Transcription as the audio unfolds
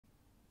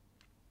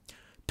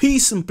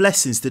Peace and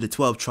blessings to the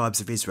 12 tribes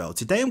of Israel.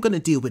 Today I'm going to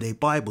deal with a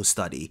Bible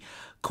study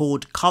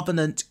called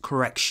Covenant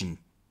Correction.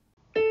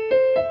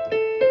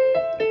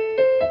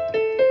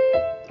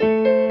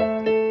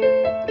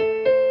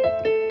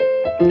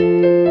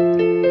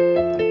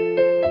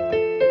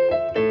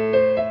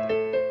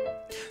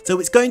 So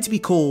it's going to be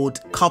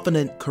called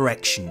Covenant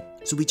Correction.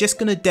 So we're just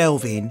going to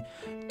delve in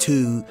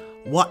to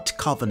what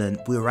covenant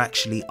we're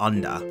actually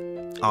under.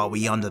 Are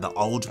we under the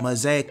old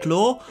Mosaic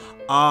law?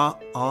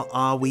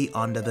 Are we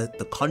under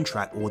the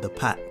contract or the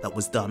pact that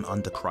was done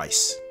under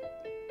Christ?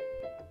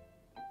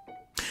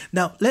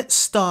 Now, let's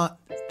start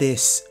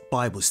this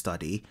Bible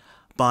study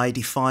by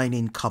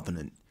defining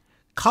covenant.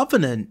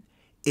 Covenant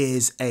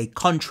is a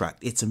contract.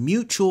 It's a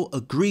mutual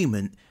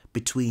agreement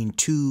between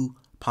two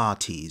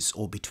parties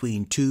or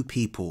between two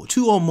people,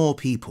 two or more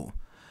people.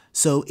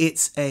 So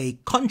it's a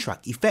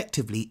contract,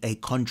 effectively a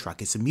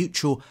contract. It's a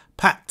mutual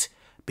pact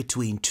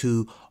between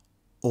two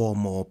or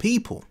more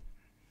people.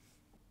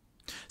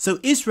 So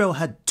Israel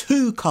had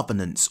two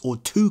covenants or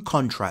two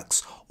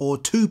contracts or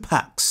two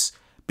pacts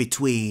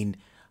between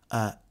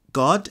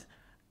God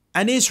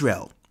and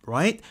Israel,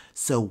 right?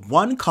 So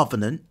one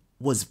covenant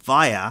was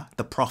via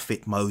the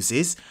prophet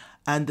Moses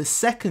and the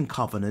second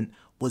covenant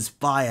was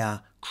via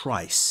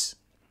Christ,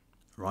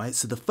 right?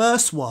 So the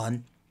first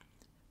one,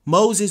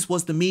 Moses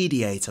was the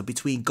mediator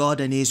between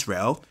God and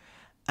Israel,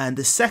 and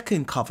the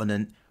second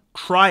covenant,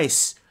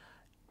 Christ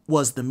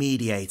was the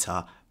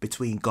mediator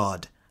between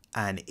God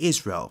and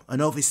Israel.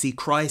 And obviously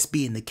Christ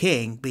being the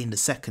king, being the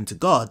second to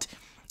God,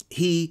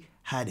 he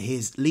had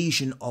his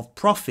legion of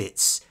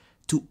prophets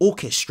to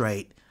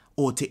orchestrate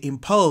or to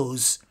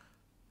impose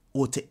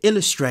or to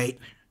illustrate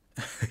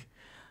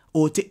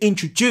or to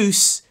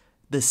introduce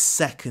the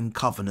second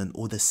covenant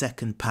or the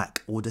second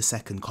pact or the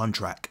second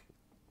contract.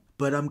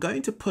 But I'm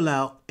going to pull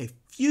out a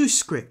few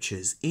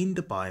scriptures in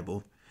the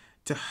Bible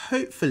to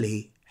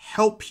hopefully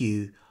help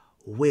you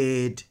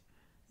with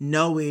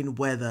knowing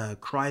whether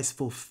Christ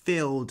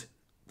fulfilled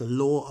the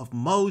law of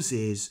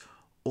Moses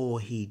or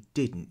he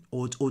didn't,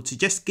 or to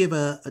just give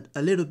a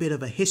little bit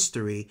of a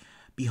history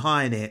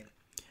behind it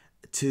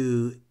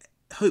to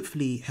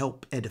hopefully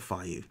help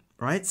edify you,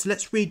 right? So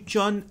let's read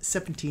John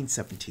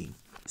 17:17.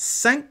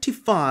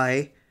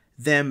 Sanctify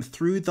them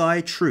through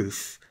thy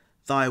truth.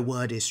 Thy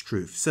word is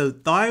truth. So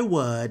thy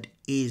word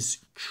is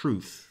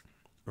truth,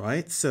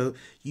 right? So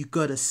you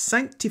got to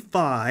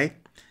sanctify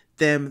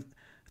them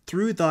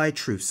through thy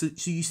truth. So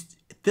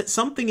that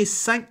something is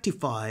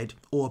sanctified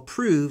or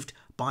approved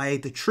by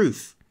the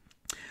truth.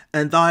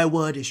 And thy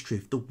word is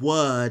truth. The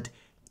word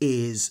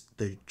is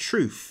the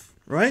truth,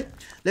 right?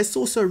 Let's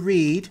also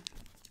read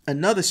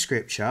another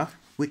scripture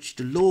which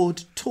the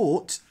Lord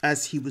taught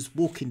as he was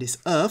walking this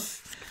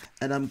earth.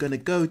 And I'm going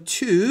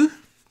to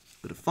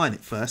find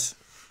it first.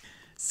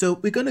 So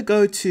we're going to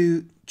go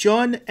to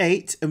John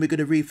 8 and we're going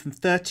to read from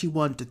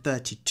 31 to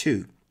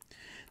 32.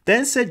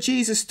 Then said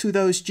Jesus to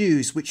those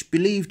Jews which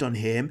believed on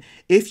him,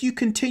 if you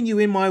continue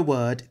in my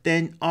word,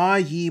 then are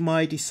ye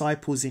my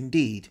disciples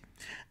indeed.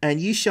 And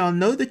ye shall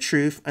know the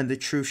truth, and the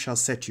truth shall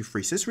set you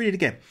free. So let's read it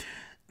again.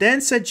 Then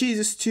said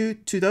Jesus to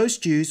those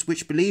Jews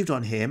which believed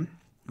on him,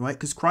 right?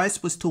 Because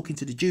Christ was talking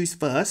to the Jews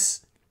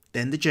first,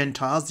 then the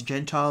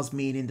Gentiles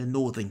meaning the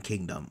northern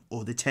kingdom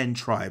or the 10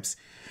 tribes.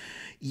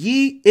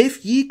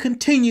 If ye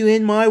continue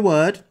in my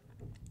word,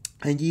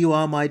 and you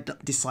are my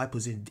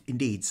disciples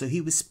indeed. So he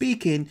was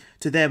speaking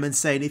to them and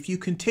saying, if you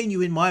continue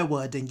in my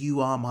word, then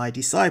you are my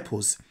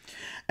disciples.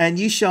 And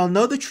ye shall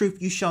know the truth.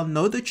 You shall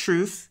know the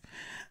truth,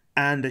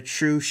 and the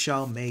truth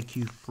shall make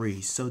you free.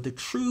 So the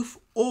truth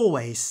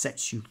always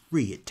sets you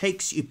free.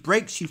 It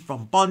breaks you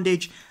from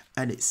bondage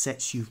and it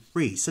sets you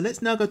free. So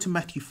let's now go to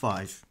Matthew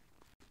 5.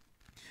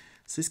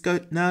 So let's go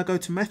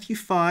to Matthew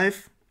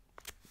 5.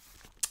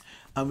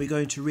 And we're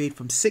going to read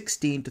from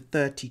 16 to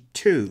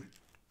 32.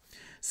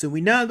 So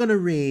we're now going to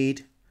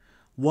read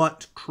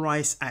what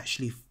Christ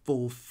actually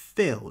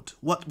fulfilled.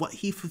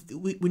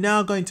 We're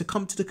now going to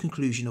come to the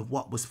conclusion of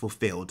what was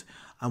fulfilled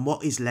and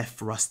what is left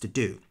for us to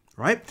do,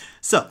 right?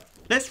 So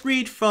let's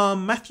read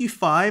from Matthew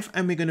 5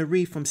 and we're going to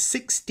read from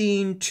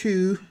 16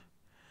 to...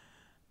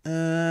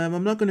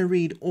 I'm not going to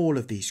read all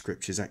of these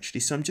scriptures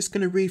actually. So I'm just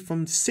going to read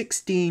from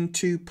 16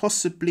 to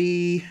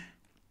possibly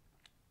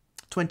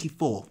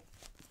 24.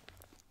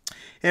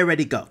 Here,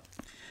 ready, go.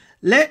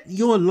 Let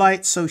your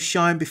light so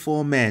shine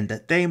before men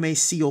that they may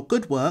see your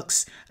good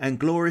works and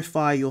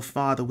glorify your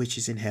Father which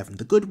is in heaven.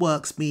 The good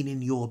works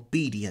meaning your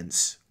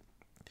obedience.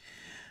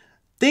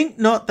 Think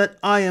not that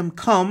I am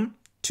come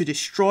to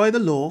destroy the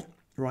law,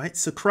 right?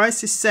 So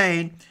Christ is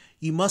saying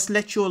you must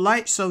let your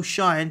light so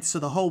shine so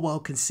the whole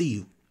world can see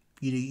you.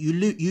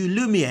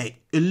 You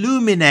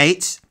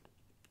illuminate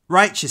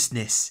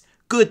righteousness,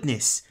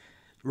 goodness,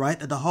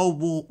 right, that the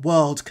whole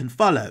world can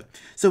follow.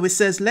 So it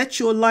says, let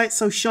your light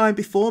so shine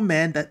before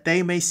men that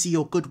they may see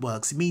your good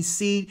works. It means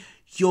see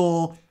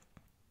your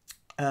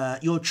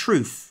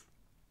truth,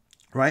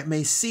 right?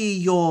 May see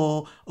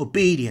your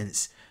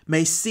obedience,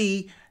 may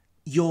see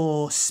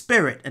your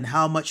spirit and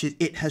how much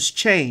it has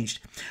changed.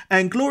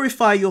 And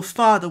glorify your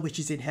Father which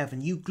is in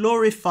heaven. You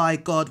glorify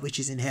God which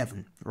is in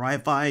heaven,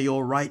 right? Via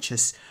your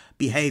righteous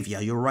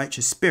behavior, your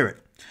righteous spirit.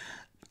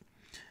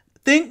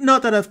 Think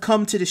not that I've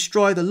come to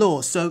destroy the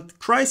law. So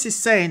Christ is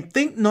saying,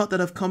 think not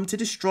that I've come to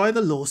destroy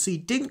the law. So he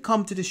didn't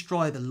come to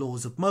destroy the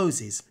laws of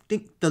Moses.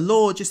 Think the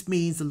law just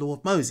means the law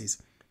of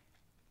Moses.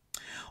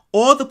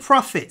 Or the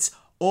prophets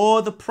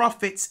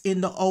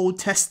in the Old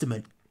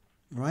Testament,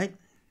 right?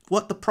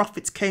 What the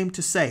prophets came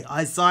to say.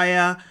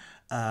 Isaiah,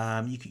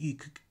 you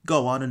could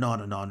go on and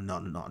on and on and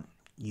on and on.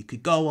 You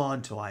could go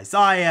on to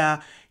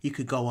Isaiah, you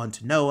could go on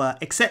to Noah,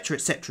 etc.,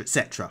 etc.,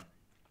 etc.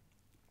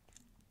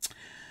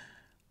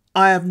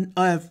 I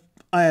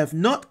have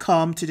not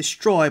come to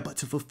destroy, but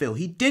to fulfill.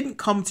 He didn't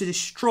come to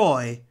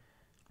destroy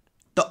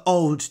the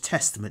Old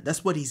Testament.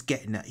 That's what he's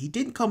getting at. He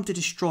didn't come to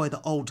destroy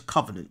the Old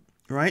Covenant,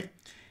 right?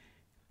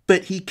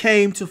 But he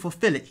came to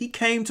fulfill it. He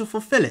came to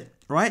fulfill it,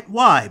 right?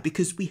 Why?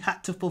 Because we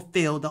had to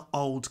fulfill the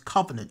Old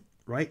Covenant,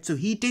 right? So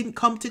he didn't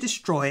come to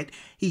destroy it.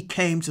 He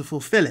came to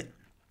fulfill it.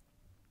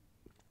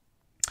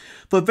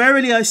 For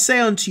verily I say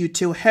unto you,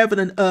 till heaven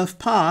and earth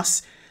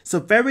pass. So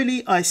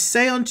verily I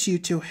say unto you,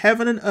 till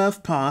heaven and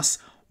earth pass,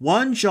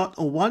 one jot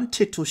or one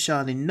tittle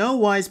shall in no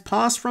wise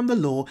pass from the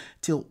law,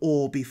 till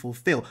all be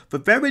fulfilled. For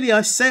verily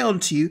I say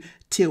unto you,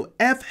 till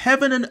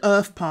heaven and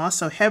earth pass.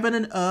 So heaven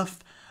and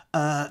earth,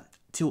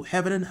 till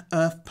heaven and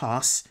earth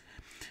pass,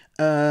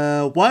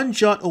 one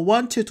jot or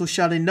one tittle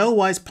shall in no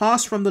wise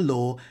pass from the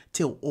law,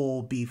 till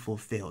all be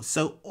fulfilled.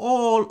 So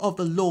all of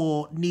the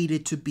law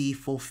needed to be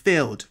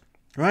fulfilled,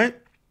 right?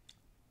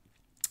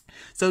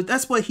 So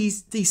that's what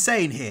he's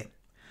saying here.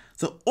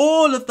 So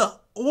all of the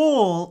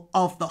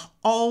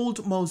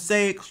old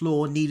Mosaic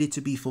law needed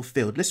to be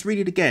fulfilled. Let's read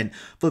it again.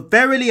 For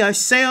verily I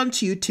say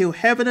unto you, till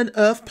heaven and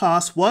earth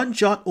pass, one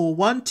jot or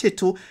one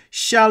tittle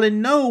shall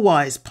in no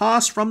wise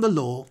pass from the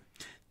law,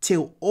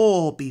 till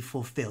all be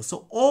fulfilled.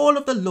 So all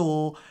of the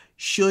law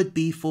should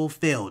be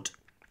fulfilled.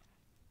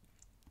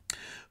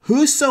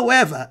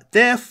 Whosoever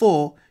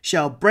therefore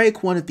shall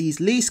break one of these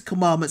least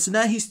commandments. So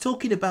now he's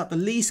talking about the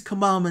least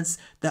commandments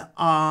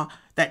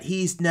that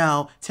he's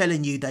now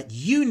telling you that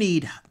you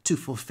need to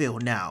fulfill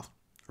now,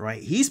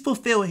 right? He's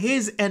fulfilled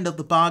his end of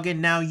the bargain.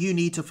 Now you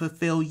need to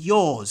fulfill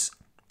yours.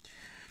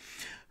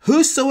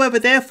 Whosoever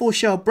therefore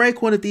shall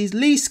break one of these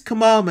least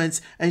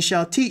commandments and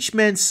shall teach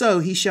men so,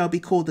 he shall be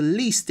called the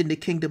least in the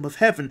kingdom of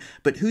heaven.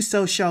 But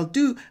whoso shall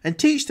do and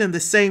teach them the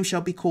same shall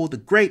be called the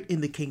great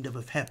in the kingdom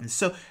of heaven.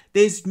 So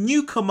there's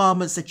new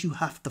commandments that you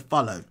have to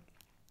follow.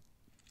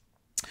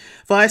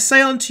 For I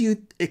say unto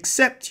you,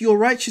 except your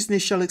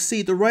righteousness shall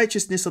exceed the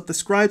righteousness of the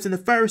scribes and the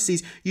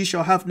Pharisees, you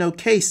shall have no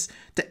case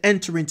to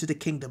enter into the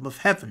kingdom of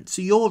heaven.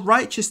 So your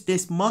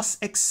righteousness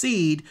must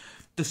exceed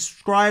the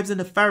scribes and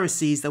the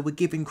Pharisees that were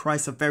giving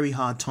Christ a very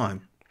hard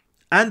time,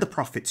 and the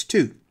prophets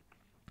too.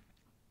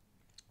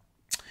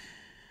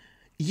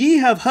 Ye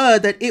have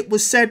heard that it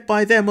was said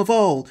by them of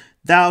old,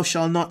 thou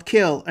shalt not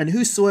kill, and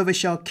whosoever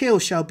shall kill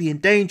shall be in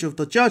danger of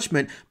the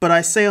judgment. But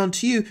I say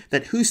unto you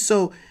that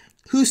whoso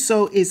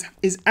is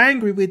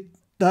angry with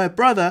thy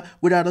brother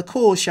without a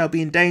cause shall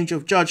be in danger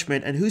of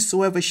judgment, and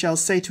whosoever shall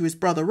say to his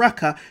brother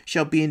Raca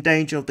shall be in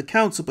danger of the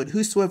council, but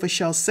whosoever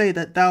shall say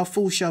that thou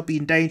fool shall be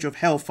in danger of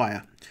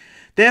hellfire.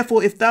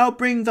 Therefore, if thou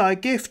bring thy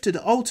gift to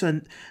the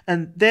altar,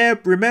 and there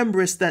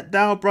rememberest that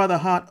thou brother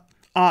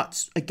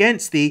art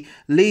against thee,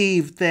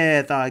 leave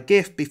there thy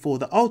gift before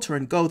the altar,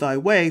 and go thy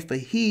way, for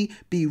he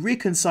be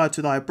reconciled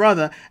to thy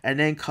brother, and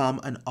then come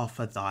and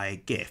offer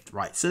thy gift.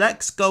 Right, so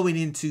that's going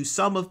into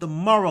some of the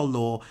moral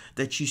law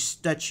that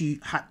you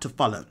had to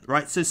follow.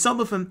 Right, so some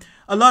of them,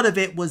 a lot of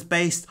it was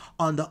based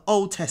on the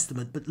Old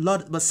Testament,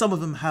 but some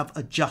of them have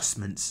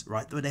adjustments.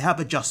 Right, they have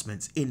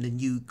adjustments in the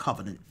New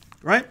Covenant.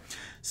 Right,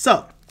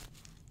 so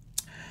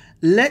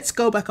let's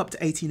go back up to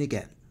 18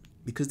 again,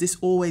 because this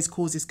always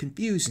causes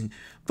confusion.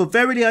 For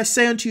verily I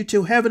say unto you,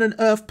 till heaven and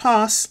earth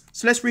pass.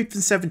 So let's read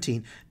from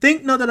 17.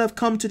 Think not that I've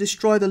come to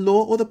destroy the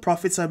law or the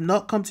prophets. I have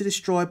not come to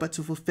destroy, but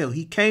to fulfill.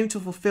 He came to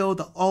fulfill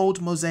the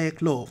old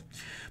Mosaic law.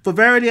 For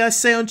verily I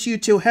say unto you,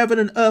 till heaven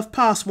and earth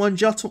pass, one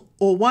jot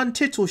or one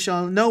tittle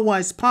shall no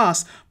wise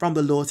pass from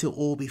the law, till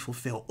all be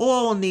fulfilled.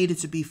 All needed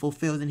to be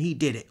fulfilled, and he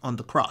did it on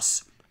the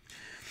cross.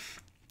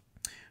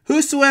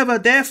 Whosoever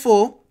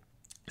therefore,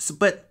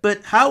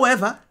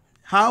 however,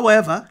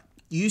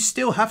 you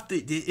still have to,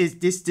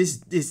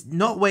 this is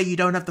not where you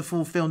don't have to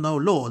fulfill no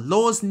law.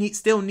 Laws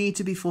still need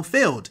to be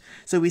fulfilled.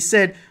 So we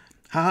said,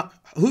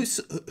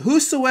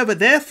 whosoever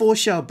therefore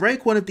shall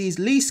break one of these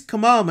least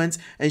commandments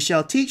and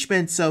shall teach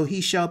men so, he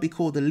shall be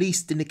called the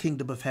least in the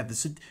kingdom of heaven.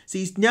 So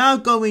he's now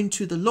going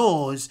to the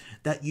laws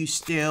that you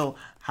still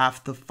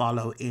have to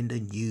follow in the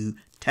New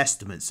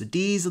Testament. So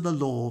these are the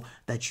law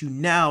that you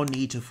now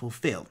need to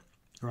fulfill,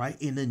 right,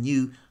 in the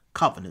New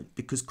Covenant,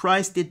 because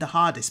Christ did the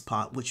hardest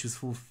part, which was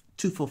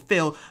to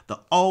fulfill the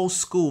old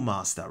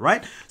schoolmaster,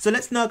 right? So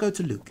let's now go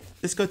to Luke.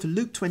 Let's go to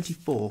Luke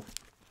 24.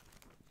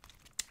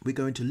 We're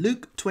going to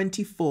Luke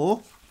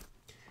 24.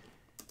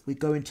 We're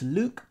going to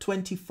Luke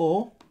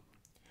 24.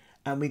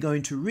 and we're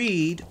going to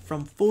read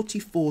from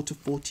 44 to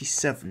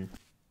 47.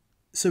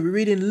 So we're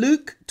reading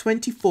Luke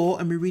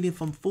 24 and we're reading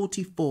from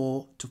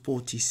 44 to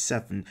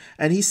 47.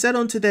 And he said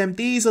unto them,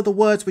 These are the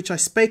words which I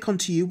spake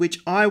unto you,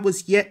 which I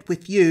was yet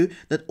with you,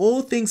 that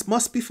all things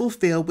must be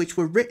fulfilled, which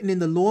were written in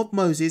the law of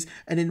Moses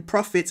and in the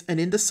prophets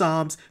and in the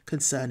Psalms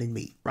concerning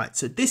me. Right,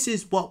 so this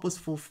is what was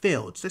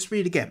fulfilled. Let's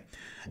read again.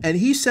 And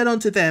he said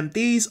unto them,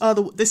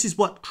 this is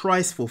what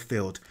Christ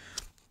fulfilled.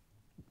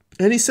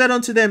 And he said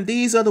unto them,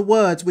 These are the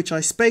words which I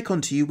spake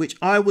unto you, which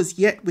I was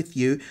yet with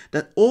you,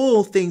 that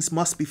all things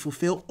must be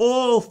fulfilled.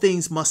 All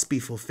things must be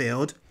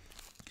fulfilled,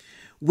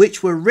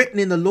 which were written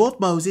in the law of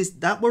Moses,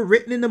 that were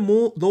written in the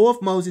law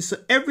of Moses. So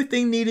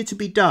everything needed to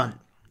be done.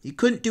 You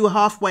couldn't do a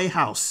halfway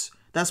house.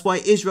 That's why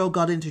Israel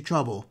got into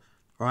trouble,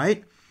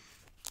 right?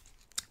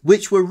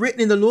 Which were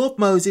written in the law of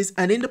Moses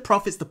and in the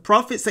prophets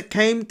that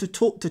came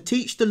to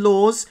teach the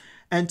laws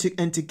and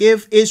to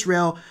give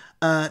Israel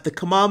the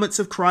commandments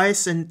of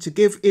Christ and to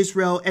give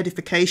Israel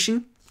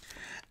edification.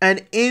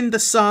 And in the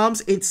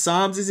Psalms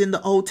is in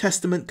the Old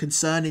Testament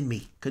concerning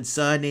me,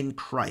 concerning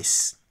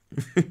Christ,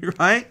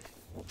 right?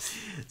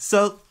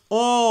 So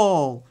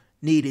all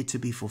needed to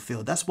be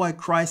fulfilled. That's why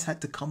Christ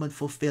had to come and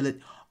fulfill it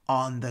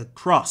on the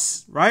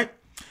cross, right?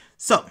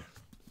 So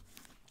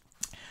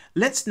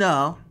let's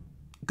now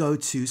go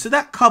to, so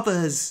that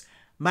covers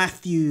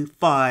Matthew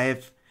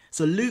 5.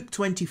 So Luke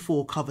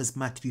 24 covers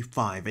Matthew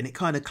 5 and it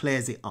kind of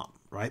clears it up,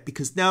 right?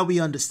 Because now we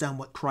understand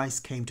what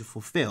Christ came to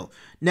fulfill.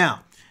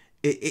 Now,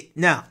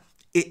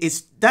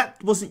 that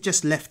wasn't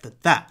just left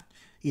at that.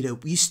 You know,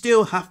 you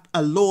still have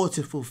a law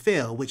to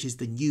fulfill, which is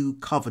the new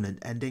covenant.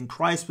 And then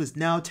Christ was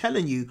now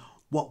telling you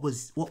what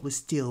was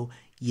still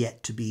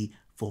yet to be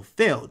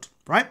fulfilled,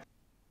 right?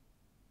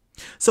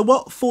 So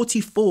what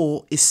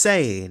 44 is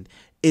saying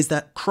is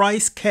that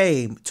Christ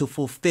came to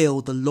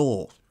fulfill the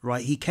law,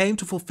 right? He came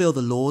to fulfill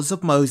the laws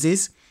of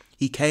Moses.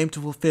 He came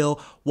to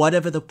fulfill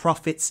whatever the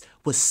prophets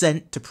were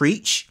sent to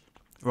preach,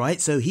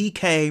 right? So he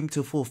came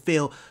to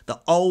fulfill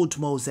the old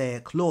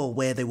Mosaic law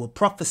where they were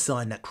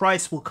prophesying that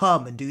Christ will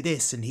come and do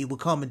this and he will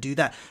come and do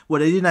that.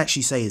 Well, they didn't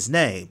actually say his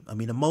name. I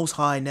mean, the Most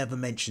High never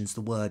mentions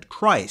the word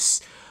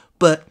Christ,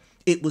 but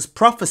it was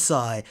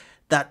prophesied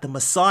that the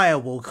Messiah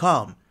will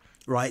come,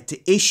 right,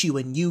 to issue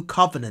a new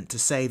covenant to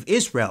save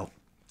Israel,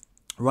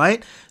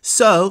 right?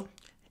 So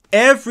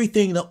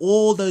everything that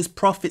all those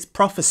prophets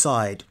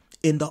prophesied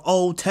in the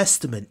Old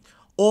Testament,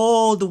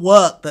 all the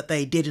work that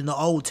they did in the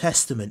Old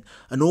Testament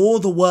and all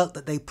the work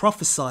that they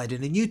prophesied in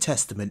the New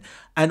Testament,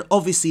 and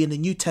obviously in the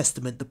New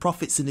Testament, the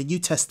prophets in the New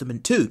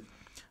Testament too,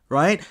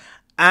 right?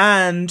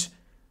 And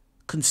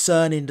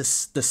concerning the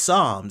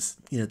Psalms,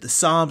 you know, the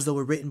Psalms that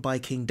were written by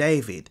King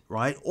David,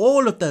 right?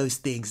 All of those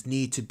things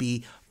need to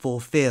be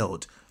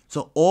fulfilled.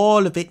 So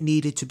all of it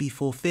needed to be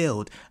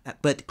fulfilled.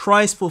 But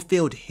Christ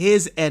fulfilled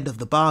his end of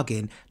the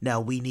bargain. Now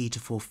we need to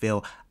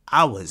fulfill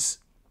ours.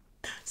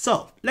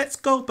 So let's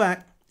go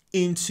back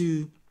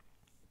into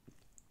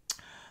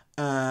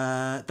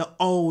the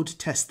Old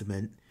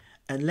Testament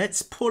and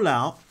let's pull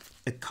out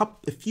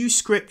a few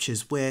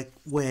scriptures where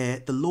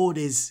the Lord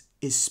is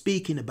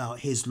speaking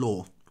about his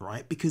law,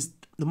 right? Because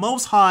the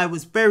Most High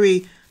was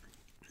very,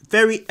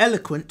 very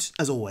eloquent,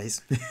 as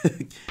always,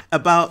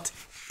 about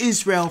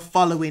Israel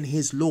following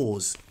his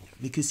laws,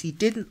 because he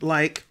didn't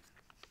like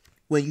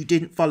when you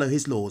didn't follow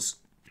his laws,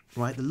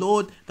 right?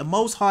 The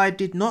Most High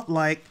did not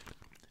like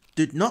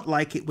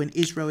it when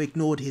Israel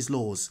ignored his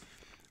laws,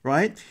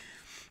 right?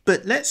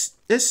 But let's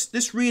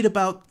read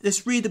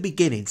the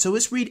beginning. So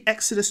let's read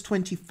Exodus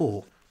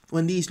 24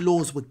 when these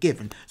laws were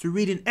given. So we're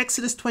reading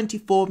Exodus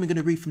 24 and we're going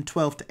to read from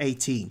 12 to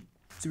 18.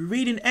 So we're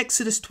reading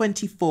Exodus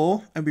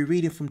 24 and we're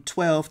reading from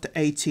 12 to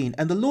 18.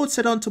 And the Lord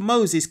said unto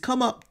Moses,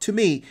 Come up to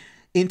me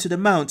into the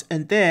mount,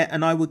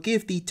 and I will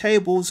give thee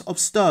tables of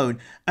stone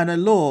and a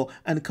law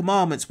and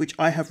commandments which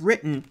I have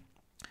written,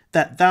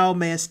 that thou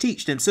mayest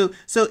teach them. So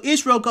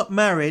Israel got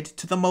married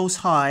to the Most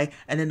High,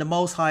 and then the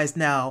Most High is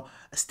now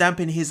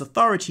stamping his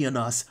authority on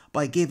us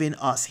by giving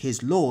us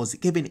his laws,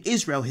 giving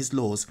Israel his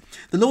laws.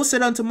 The Lord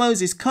said unto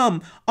Moses,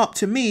 Come up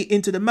to me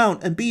into the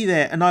mount and be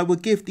there, and I will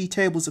give thee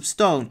tables of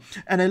stone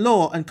and a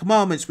law and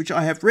commandments which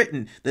I have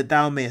written, that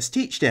thou mayest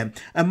teach them.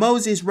 And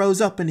Moses rose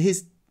up and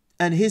his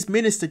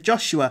minister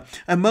Joshua,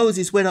 and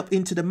Moses went up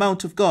into the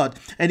mount of God,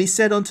 and he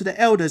said unto the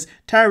elders,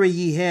 Tarry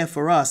ye here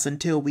for us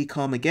until we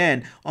come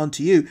again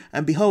unto you.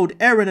 And behold,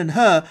 Aaron and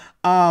Hur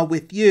are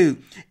with you.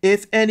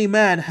 If any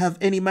man have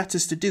any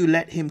matters to do,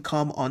 let him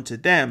come unto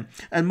them.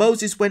 And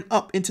Moses went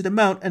up into the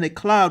mount, and a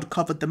cloud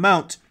covered the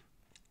mount,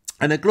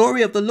 and the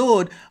glory of the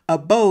Lord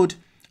abode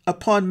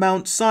upon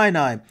Mount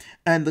Sinai,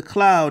 and the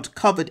cloud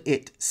covered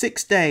it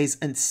 6 days,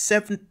 and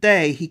 7th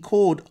day he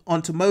called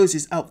unto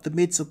Moses out of the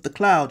midst of the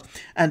cloud.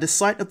 And the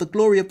sight of the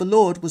glory of the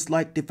Lord was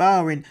like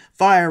devouring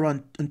fire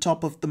on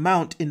top of the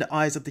mount in the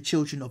eyes of the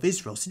children of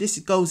Israel. So this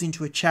goes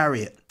into a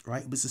chariot,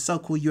 right? It was a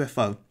so-called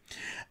UFO.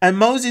 And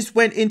Moses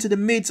went into the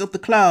midst of the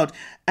cloud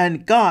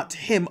and got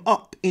him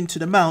up into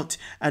the mount,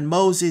 and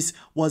Moses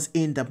was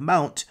in the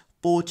mount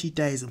 40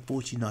 days and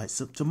 40 nights.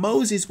 So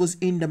Moses was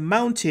in the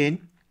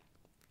mountain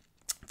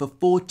for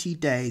 40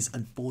 days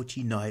and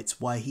 40 nights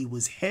while he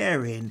was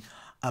hearing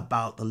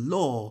about the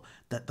law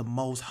that the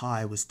Most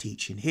High was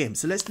teaching him.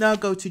 So let's now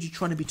go to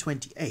Deuteronomy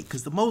 28,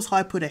 because the Most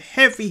High put a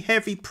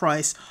heavy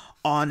price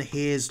on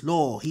his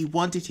law. He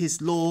wanted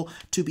his law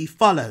to be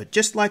followed.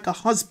 Just like a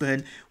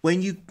husband,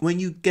 when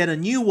you get a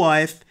new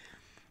wife,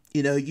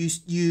 you know,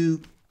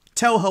 you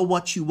tell her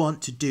what you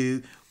want to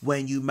do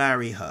when you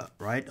marry her,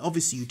 right?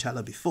 Obviously, you tell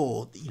her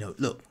before, you know,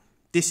 look,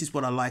 this is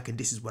what I like and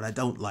this is what I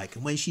don't like.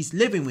 And when she's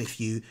living with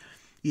you,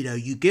 you know,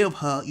 you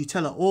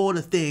tell her all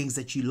the things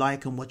that you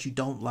like and what you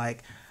don't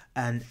like.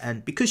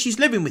 And because she's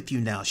living with you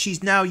now,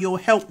 she's now your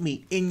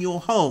helpmeet in your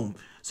home.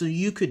 So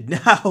you could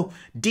now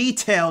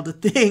detail the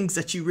things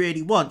that you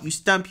really want. You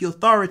stamp your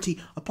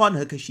authority upon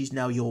her because she's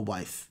now your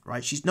wife,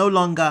 right? You're no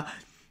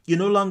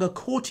longer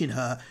courting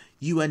her.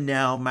 You are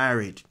now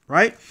married,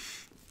 right?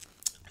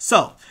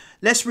 So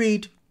let's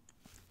read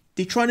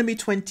Deuteronomy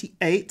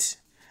 28,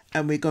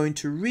 and we're going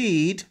to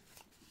read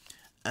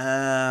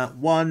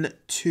 1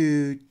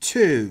 to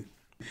 2.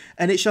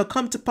 And it shall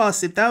come to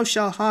pass, if thou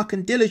shalt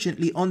hearken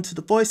diligently unto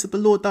the voice of the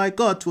Lord thy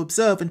God, to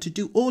observe and to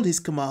do all his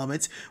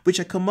commandments, which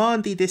I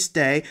command thee this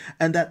day,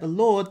 and that the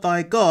Lord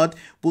thy God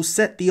will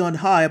set thee on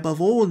high above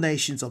all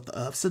nations of the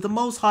earth. So the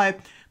Most High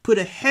put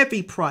a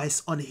heavy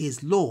price on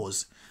his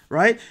laws,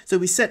 right? So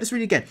let's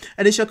read again.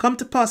 And it shall come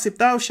to pass, if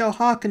thou shalt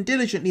hearken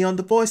diligently on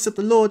the voice of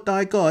the Lord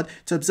thy God,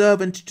 to observe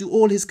and to do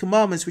all his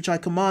commandments, which I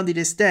command thee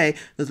this day,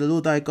 that the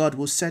Lord thy God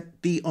will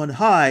set thee on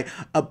high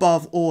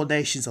above all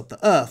nations of the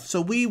earth.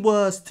 So we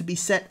were to be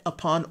set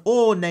upon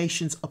all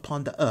nations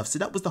upon the earth. So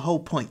that was the whole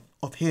point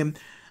of him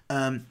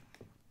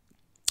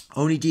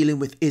only dealing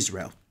with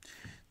Israel.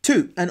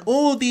 2. And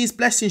all these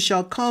blessings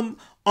shall come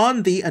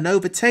on thee and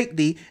overtake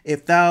thee,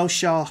 if thou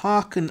shalt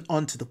hearken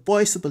unto the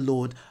voice of the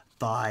Lord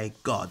thy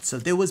God. So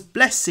there was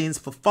blessings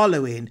for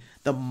following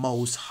the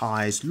Most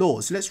High's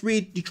laws. So let's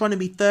read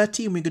Deuteronomy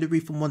 30, and we're going to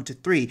read from 1 to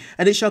 3.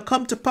 And it shall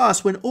come to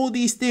pass, when all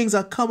these things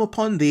are come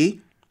upon thee,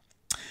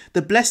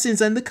 the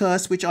blessings and the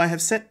curse which I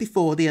have set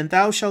before thee, and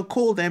thou shalt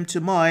call them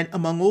to mind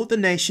among all the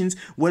nations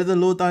where the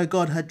Lord thy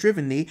God hath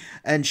driven thee,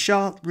 and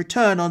shalt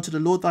return unto the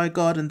Lord thy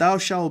God, and thou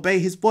shalt obey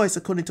his voice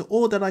according to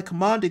all that I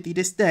commanded thee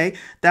this day,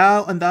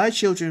 thou and thy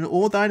children,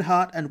 all thine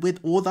heart and with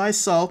all thy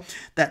soul,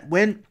 that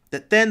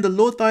then the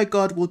Lord thy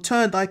God will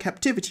turn thy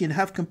captivity and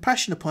have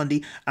compassion upon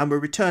thee, and will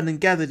return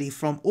and gather thee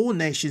from all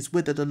nations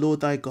whither the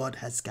Lord thy God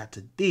has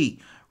scattered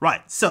thee.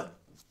 Right, so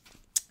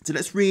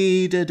let's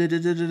read.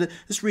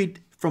 Let's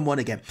read from 1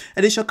 again.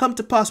 And it shall come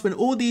to pass, when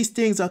all these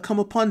things are come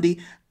upon thee,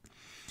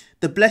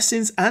 the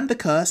blessings and the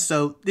curse.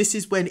 So this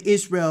is when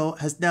Israel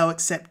has now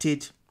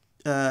accepted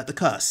the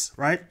curse,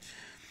 right?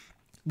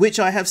 Which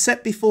I have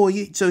set before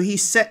you. So he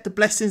set the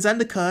blessings and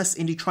the curse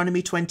in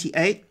Deuteronomy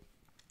 28.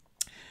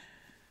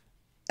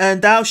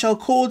 And thou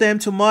shalt call them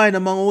to mind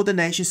among all the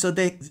nations. So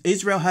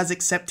Israel has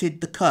accepted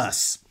the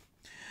curse,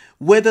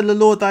 whither the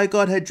Lord thy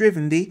God had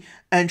driven thee,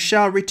 and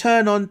shall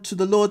return unto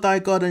the Lord thy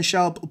God, and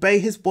shall obey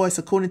his voice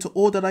according to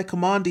all that I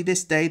command thee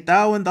this day,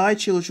 thou and thy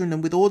children,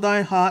 and with all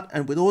thy heart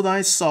and with all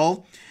thy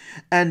soul.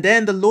 And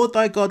then the Lord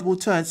thy God will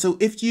turn. So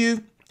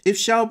if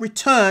shall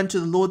return to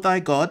the Lord thy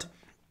God,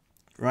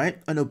 right,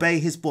 and obey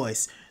his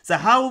voice. So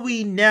how are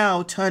we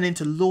now turning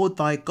to Lord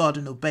thy God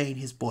and obeying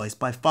his voice?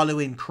 By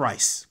following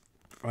Christ,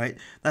 right?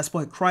 That's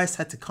why Christ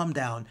had to come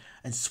down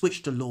and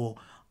switch the law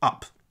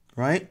up,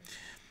 right?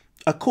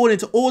 According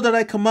to all that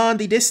I command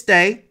thee this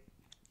day,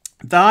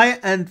 thy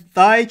and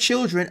thy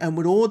children, and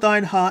with all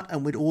thine heart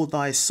and with all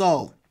thy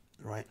soul,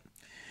 right?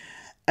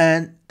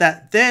 And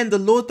that then the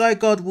Lord thy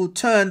God will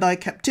turn thy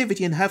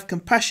captivity and have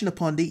compassion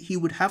upon thee. He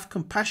would have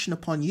compassion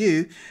upon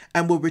you,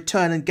 and will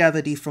return and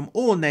gather thee from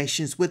all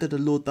nations whither the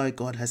Lord thy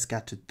God has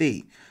scattered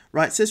thee.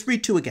 Right, so let's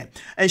read 2 again.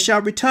 And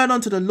shall return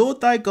unto the Lord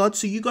thy God.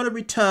 So you got to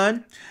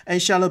return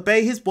and shall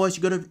obey his voice.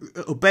 You got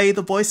to obey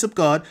the voice of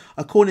God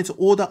according to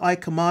all that I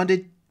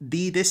commanded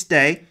thee this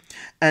day,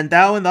 and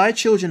thou and thy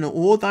children and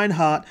all thine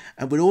heart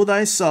and with all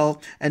thy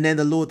soul. And then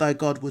the Lord thy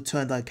God will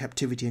turn thy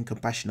captivity and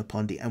compassion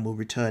upon thee, and will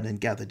return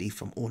and gather thee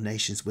from all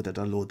nations whither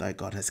the Lord thy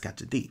God has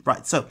scattered thee.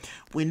 Right, so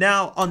we're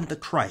now under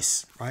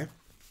Christ, right?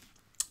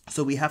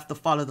 So we have to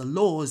follow the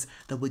laws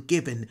that were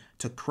given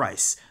to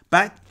Christ.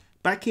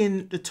 Back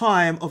in the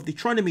time of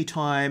Deuteronomy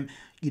time,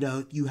 you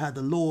know, you had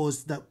the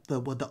laws that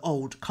were the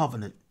old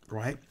covenant,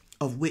 right?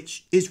 Of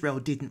which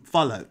Israel didn't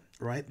follow,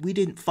 right? We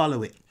didn't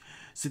follow it.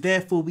 So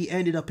therefore we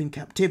ended up in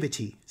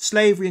captivity,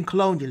 slavery and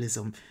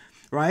colonialism,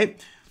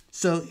 right?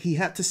 So he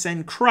had to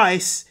send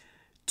Christ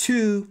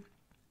to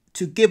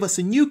give us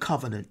a new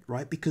covenant,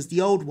 right? Because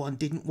the old one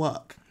didn't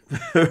work,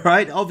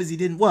 right? Obviously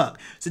didn't work.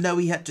 So now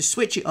we had to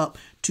switch it up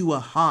to a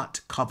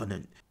heart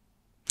covenant.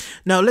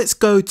 Now let's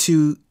go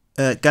to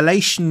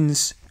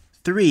Galatians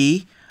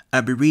 3,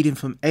 I'll be reading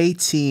from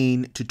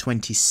 18 to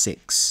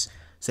 26.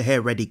 So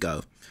here, ready,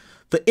 go.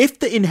 For if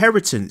the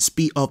inheritance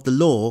be of the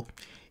law,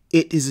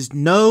 it is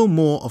no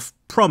more of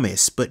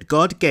promise, but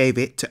God gave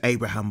it to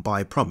Abraham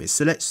by promise.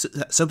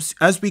 So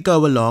as we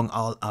go along,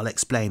 I'll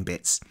explain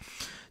bits.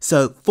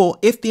 So, for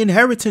if the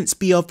inheritance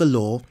be of the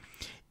law,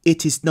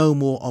 it is no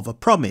more of a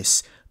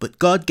promise, but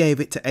God gave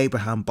it to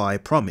Abraham by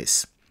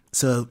promise.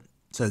 So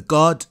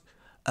God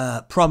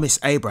promised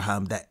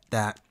Abraham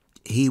that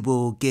he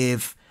will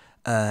give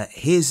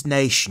his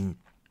nation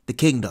the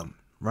kingdom,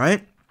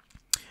 right?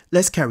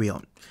 Let's carry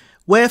on.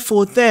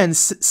 Wherefore then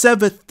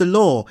severeth the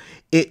law,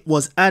 it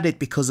was added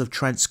because of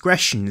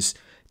transgressions,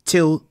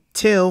 till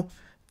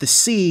the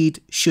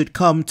seed should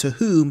come to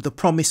whom the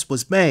promise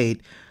was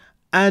made,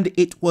 and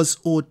it was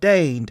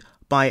ordained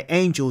by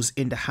angels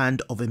in the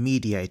hand of a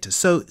mediator.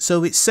 So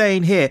it's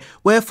saying here,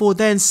 wherefore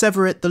then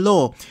severeth the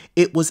law,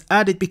 it was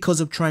added because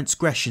of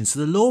transgressions. So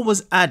the law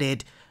was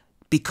added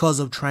because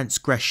of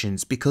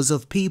transgressions, because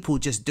of people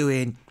just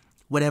doing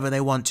whatever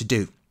they want to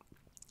do,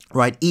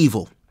 right?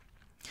 Evil.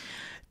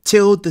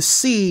 Till the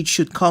seed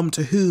should come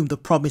to whom the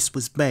promise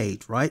was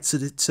made, right?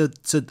 So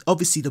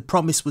obviously the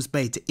promise was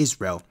made to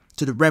Israel,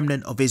 to the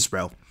remnant of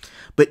Israel,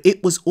 but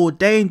it was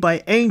ordained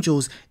by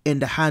angels in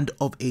the hand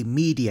of a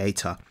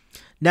mediator.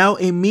 Now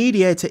a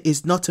mediator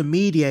is not a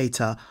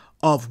mediator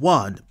of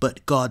one,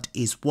 but God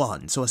is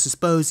one. So I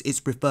suppose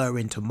it's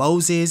referring to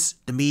Moses,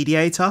 the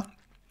mediator.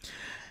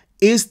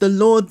 Is the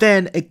law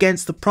then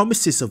against the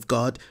promises of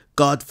God?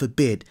 God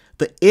forbid.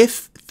 But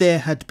if there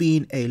had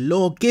been a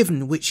law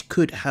given which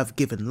could have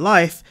given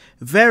life,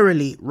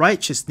 verily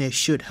righteousness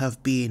should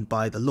have been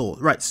by the law.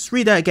 Right, let's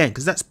read that again,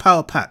 because that's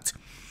power packed.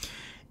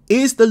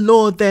 Is the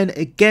law then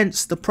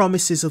against the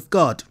promises of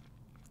God?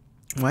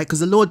 Right, because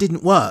the law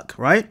didn't work,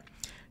 right?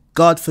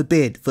 God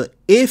forbid. For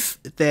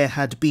if there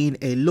had been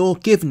a law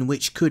given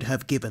which could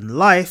have given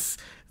life,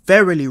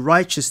 verily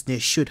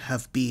righteousness should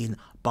have been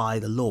by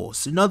the law.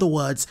 So in other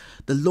words,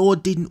 the law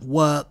didn't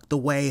work the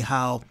way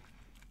how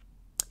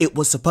it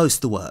was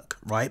supposed to work,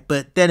 right?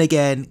 But then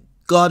again,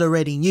 God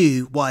already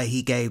knew why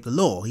he gave the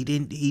law. He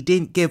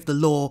didn't give the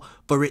law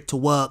for it to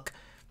work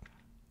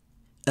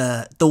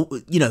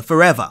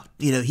forever.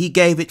 He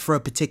gave it for a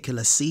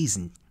particular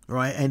season,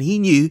 right? And he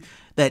knew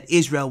that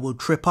Israel will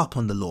trip up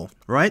on the law,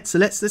 right? So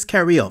let's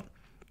carry on.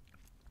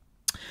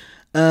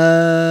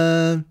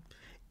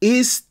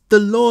 Is the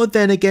law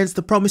then against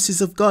the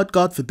promises of God?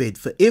 God forbid.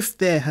 For if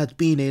there had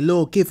been a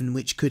law given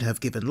which could have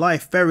given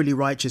life, verily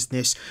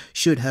righteousness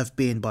should have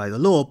been by the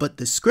law. But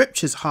the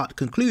scriptures had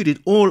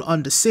concluded all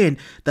under sin,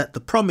 that the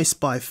promise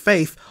by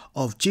faith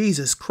of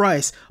Jesus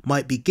Christ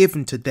might be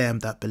given to them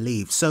that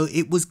believe. So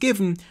it was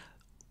given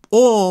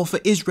all for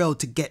Israel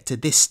to get to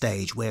this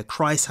stage where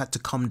Christ had to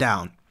come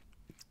down,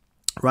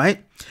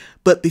 right?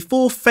 But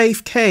before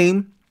faith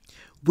came,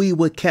 we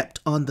were kept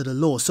under the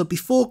law. So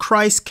before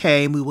Christ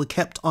came, we were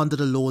kept under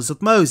the laws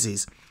of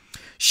Moses,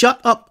 shut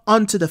up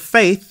unto the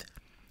faith.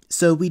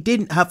 So we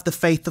didn't have the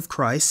faith of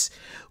Christ,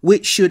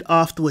 which should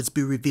afterwards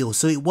be revealed.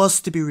 So it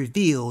was to be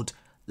revealed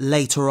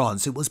later on.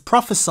 So it was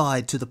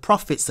prophesied to the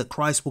prophets that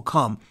Christ will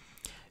come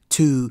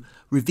to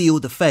reveal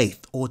the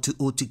faith, or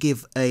to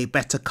give a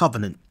better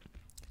covenant.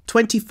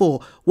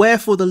 24.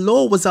 Wherefore the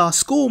law was our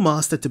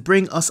schoolmaster to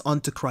bring us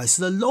unto Christ.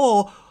 So the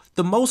law,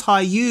 the Most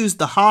High used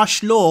the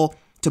harsh law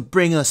to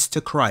bring us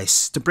to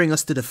Christ, to bring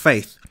us to the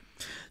faith,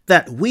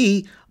 that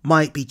we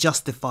might be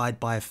justified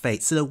by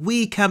faith. So that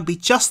we can be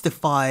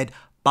justified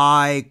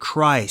by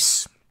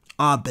Christ.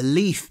 Our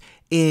belief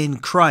in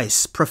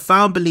Christ,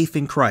 profound belief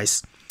in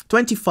Christ.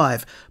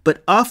 25.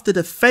 But after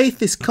the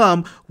faith is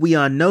come, we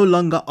are no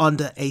longer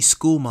under a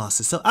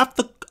schoolmaster. So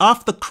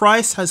after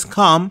Christ has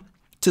come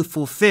to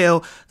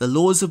fulfill the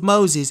laws of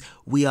Moses,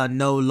 we are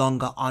no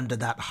longer under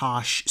that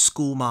harsh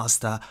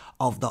schoolmaster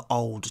of the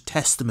Old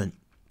Testament.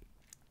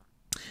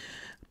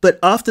 But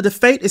after the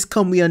faith is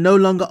come, we are no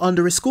longer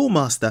under a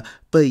schoolmaster,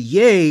 but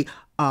ye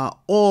are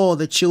all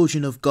the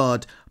children of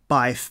God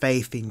by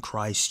faith in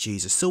Christ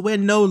Jesus. So we're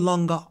no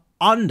longer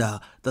under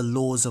the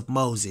laws of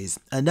Moses,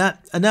 and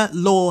that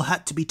law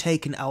had to be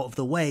taken out of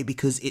the way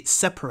because it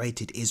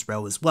separated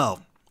Israel as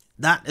well.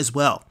 That as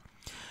well.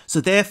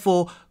 So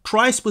therefore,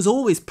 Christ was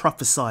always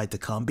prophesied to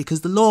come,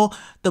 because the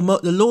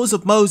laws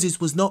of Moses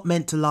was not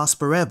meant to last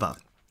forever.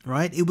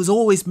 Right? It was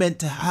always meant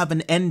to have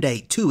an end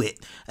date to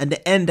it. And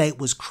the end date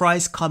was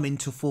Christ coming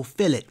to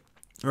fulfill it.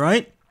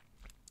 Right?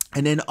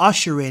 And then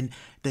usher in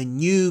the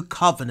new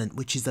covenant,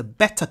 which is a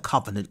better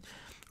covenant.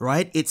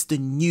 Right? It's the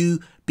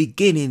new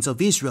beginnings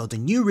of Israel, the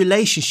new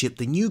relationship,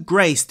 the new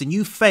grace, the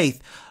new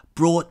faith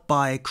brought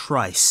by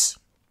Christ.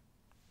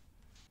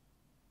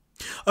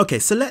 Okay,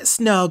 so let's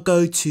now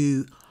go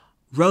to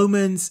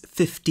Romans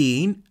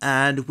 15,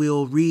 and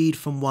we'll read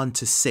from 1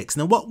 to 6.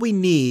 Now what we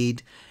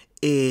need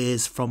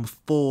is from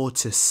 4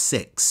 to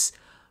 6.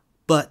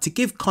 But to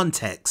give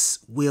context,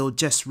 we'll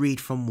just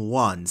read from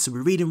 1. So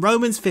we're reading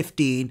Romans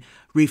 15,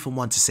 read from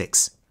 1 to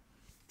 6.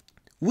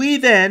 We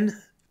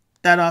then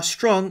that are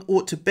strong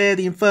ought to bear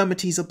the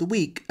infirmities of the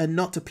weak, and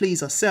not to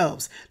please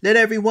ourselves. Let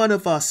every one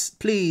of us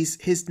please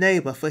his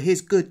neighbour for his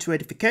good to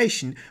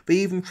edification. For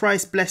even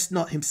Christ blessed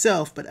not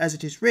himself, but as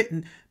it is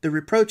written, the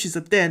reproaches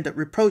of them that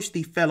reproached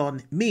thee fell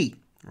on me.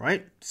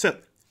 Right? So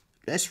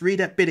let's read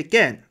that bit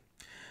again.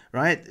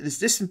 Right?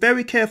 Let's listen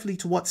very carefully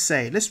to what's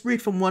said. Let's read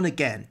from 1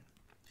 again.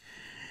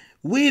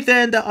 We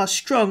then that are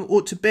strong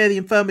ought to bear the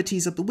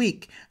infirmities of the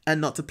weak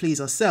and not to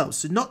please ourselves.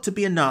 So not to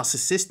be a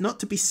narcissist, not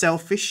to be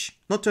selfish,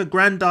 not to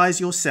aggrandize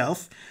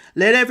yourself.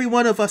 Let every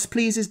one of us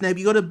please his neighbor.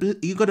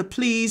 You got to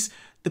please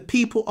the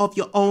people of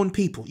your own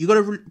people. You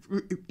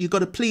got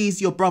to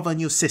please your brother and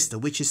your sister,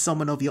 which is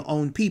someone of your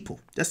own people.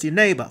 That's your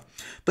neighbor.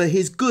 But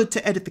he's good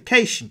to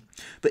edification.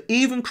 But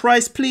even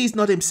Christ pleased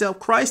not himself.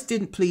 Christ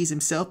didn't please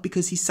himself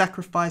because he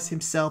sacrificed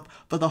himself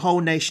for the whole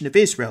nation of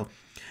Israel.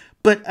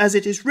 But as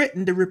it is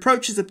written, the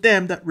reproaches of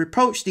them that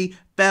reproached thee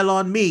fell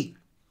on me.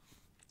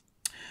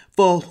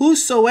 For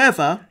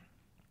whosoever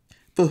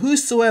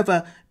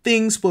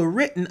things were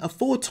written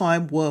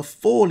aforetime were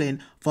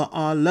fallen for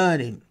our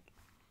learning.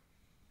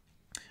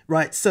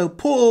 Right, so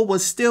Paul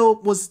was still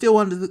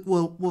under the,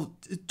 well,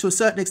 to a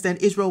certain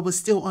extent, Israel was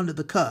still under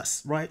the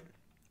curse, right?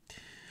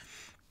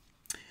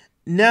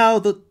 Now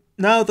the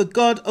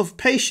God of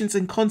patience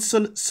and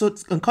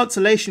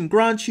consolation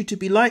grants you to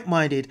be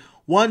like-minded,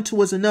 one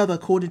towards another,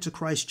 according to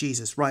Christ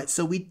Jesus, right?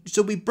 So we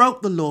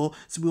broke the law,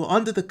 so we were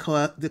under the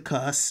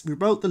curse. We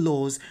broke the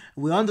laws,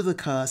 we were under the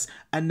curse,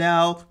 and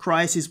now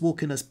Christ is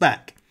walking us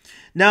back.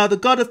 Now the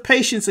God of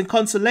patience and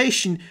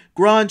consolation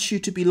grants you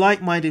to be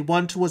like-minded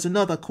one towards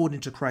another according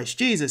to Christ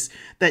Jesus,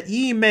 that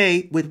ye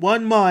may with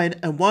one mind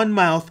and one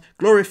mouth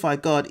glorify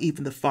God,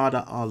 even the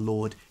Father, our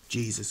Lord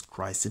Jesus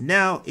Christ. And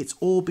now it's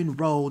all been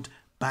rolled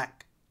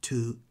back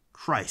to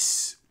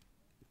Christ,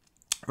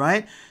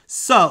 right?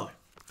 So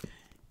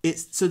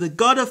the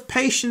God of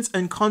patience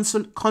and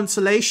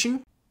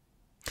consolation.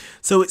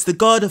 So it's the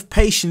God of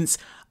patience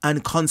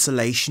and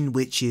consolation,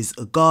 which is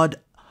a God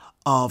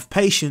of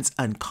patience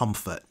and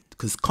comfort.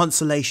 Because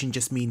consolation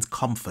just means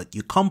comfort.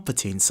 You're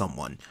comforting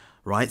someone,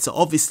 right? So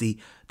obviously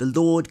the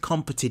Lord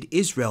comforted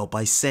Israel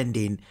by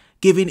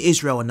giving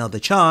Israel another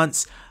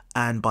chance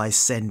and by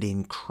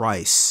sending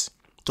Christ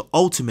to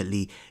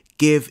ultimately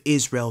give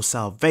Israel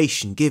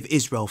salvation, give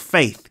Israel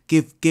faith,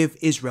 give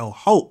Israel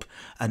hope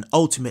and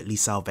ultimately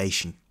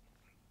salvation.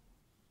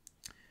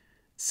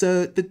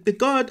 So the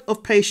God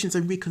of patience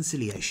and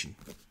reconciliation.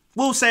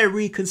 We'll say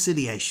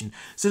reconciliation.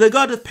 So the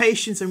God of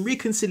patience and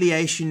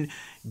reconciliation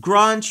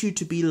grants you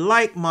to be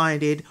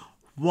like-minded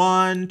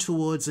one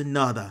towards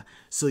another.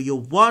 So you're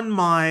one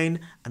mind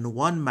and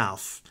one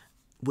mouth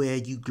where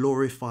you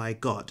glorify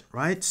God,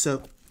 right?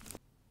 So,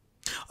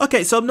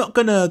 okay, so I'm not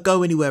going to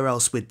go anywhere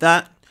else with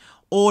that.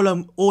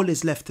 All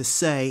is left to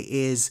say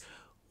is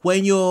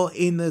when you're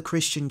in the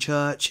Christian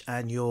church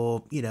and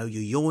you're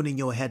yawning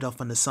your head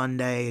off on a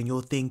Sunday and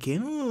you're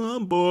thinking, oh,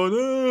 I'm bored.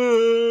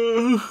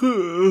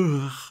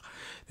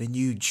 Then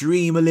you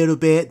dream a little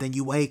bit, then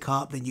you wake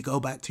up, then you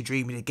go back to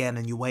dreaming again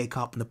and you wake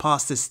up and the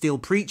pastor's still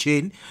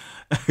preaching.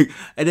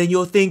 And then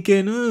you're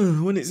thinking,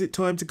 oh, when is it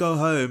time to go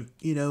home?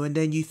 And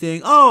then you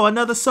think, oh,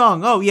 another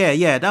song. Oh,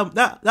 yeah,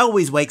 that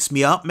always wakes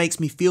me up, makes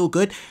me feel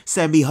good,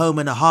 send me home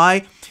on a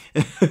high.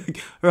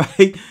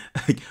 Right?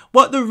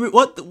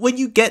 When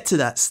you get to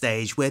that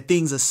stage where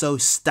things are so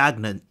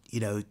stagnant,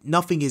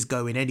 nothing is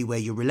going anywhere,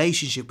 your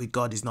relationship with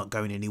God is not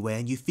going anywhere,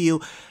 and you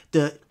feel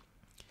the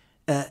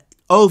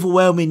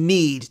overwhelming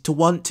need to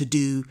want to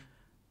do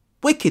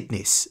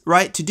wickedness,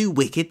 right? To do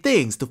wicked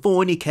things, to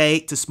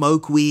fornicate, to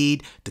smoke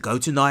weed, to go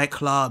to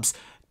nightclubs,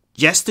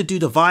 just to do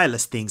the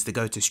vilest things, to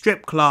go to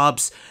strip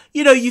clubs.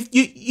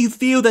 You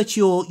feel that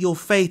your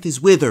faith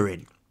is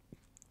withering,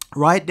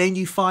 right? Then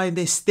you find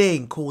this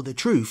thing called the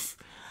truth.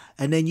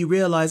 And then you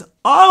realize,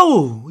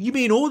 oh, you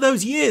mean all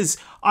those years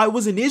I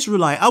was an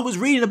Israelite, I was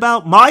reading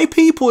about my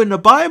people in the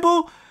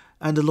Bible?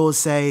 And the Lord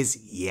says,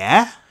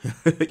 yeah.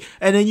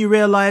 And then you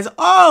realize,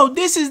 oh,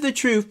 this is the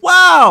truth.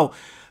 Wow.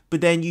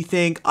 But then you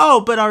think,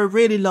 oh, but I would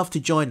really love to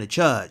join a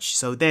church.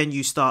 So then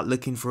you start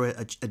looking for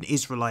an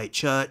Israelite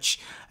church.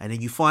 And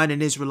then you find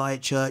an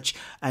Israelite church.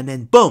 And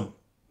then boom,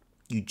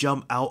 you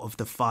jump out of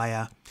the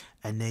fire.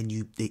 And then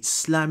it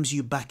slams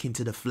you back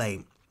into the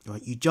flame.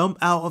 Right? You jump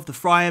out of the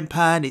frying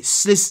pan. It's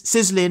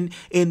sizzling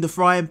in the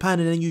frying pan.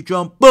 And then you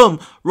jump,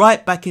 boom,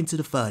 right back into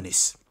the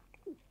furnace.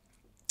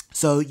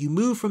 So you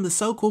move from the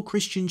so-called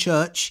Christian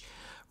church,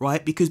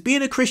 right? Because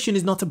being a Christian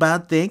is not a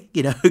bad thing,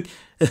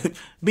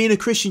 Being a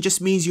Christian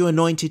just means you're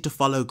anointed to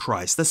follow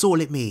Christ. That's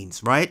all it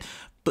means, right?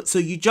 But so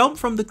you jump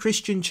from the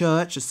Christian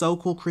church, the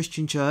so-called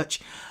Christian church,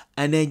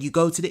 and then you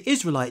go to the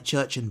Israelite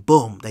church and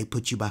boom, they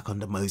put you back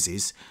under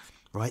Moses,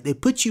 right? They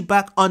put you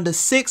back under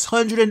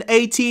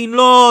 618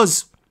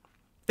 laws.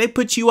 They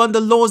put you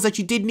under laws that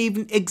you didn't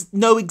even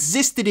know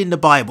existed in the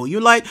Bible. You're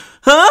like,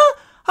 huh?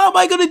 How am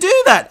I going to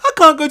do that? I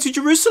can't go to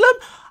Jerusalem.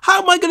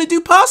 How am I going to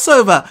do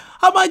Passover?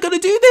 How am I going to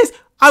do this?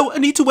 I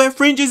need to wear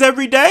fringes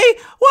every day?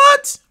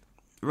 What?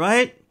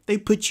 Right? They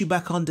put you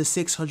back under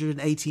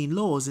 618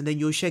 laws and then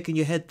you're shaking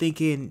your head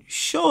thinking,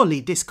 surely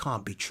this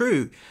can't be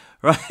true,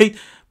 right?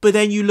 But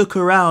then you look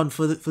around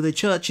for the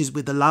churches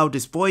with the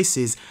loudest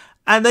voices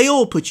and they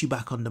all put you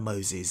back under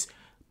Moses.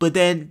 But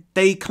then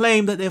they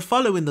claim that they're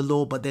following the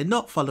law, but they're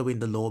not following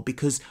the law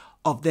because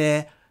of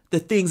the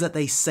things that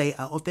they say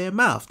out of their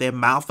mouth. Their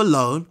mouth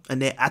alone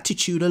and their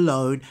attitude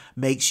alone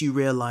makes you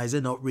realize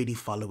they're not really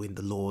following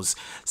the laws.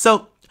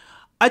 So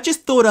I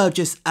just thought I'd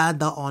just add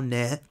that on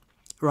there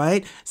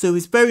right? So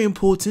it's very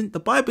important. The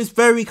Bible is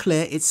very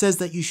clear. It says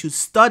that you should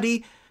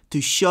study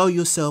to show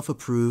yourself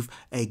approved,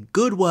 a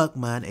good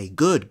workman, a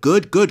good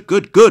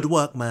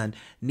workman,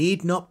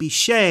 need not be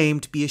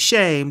ashamed,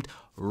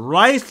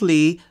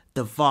 rightly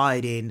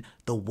dividing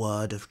the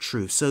word of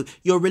truth. So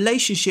your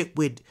relationship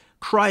with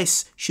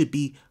Christ should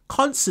be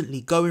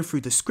constantly going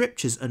through the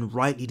scriptures and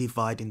rightly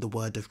dividing the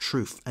word of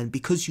truth. And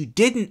because you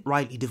didn't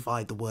rightly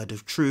divide the word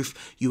of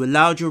truth, you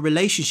allowed your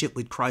relationship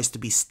with Christ to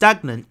be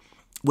stagnant,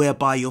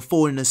 whereby you're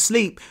falling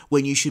asleep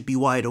when you should be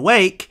wide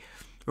awake,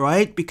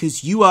 right?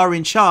 Because you are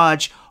in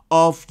charge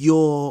of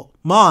your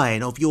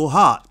mind, of your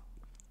heart.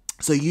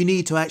 So you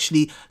need to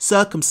actually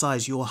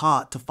circumcise your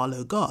heart to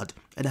follow God.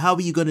 And how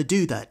are you going to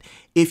do that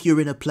if you're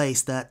in a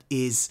place that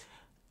is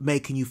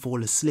making you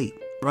fall asleep,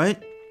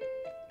 right?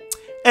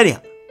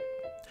 Anyhow,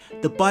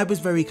 the Bible is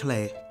very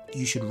clear.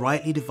 You should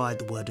rightly divide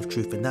the word of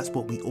truth, and that's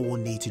what we all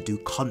need to do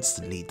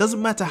constantly. It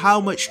doesn't matter how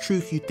much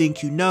truth you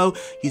think you know,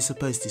 you're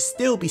supposed to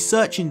still be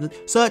searching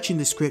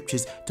the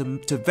scriptures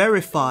to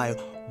verify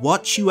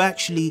what you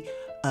actually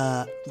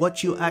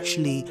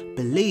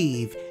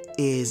believe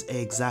is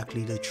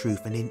exactly the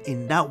truth. And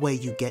in that way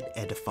you get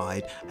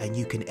edified and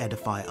you can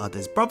edify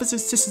others. Brothers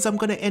and sisters, I'm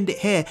going to end it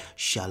here.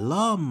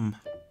 Shalom.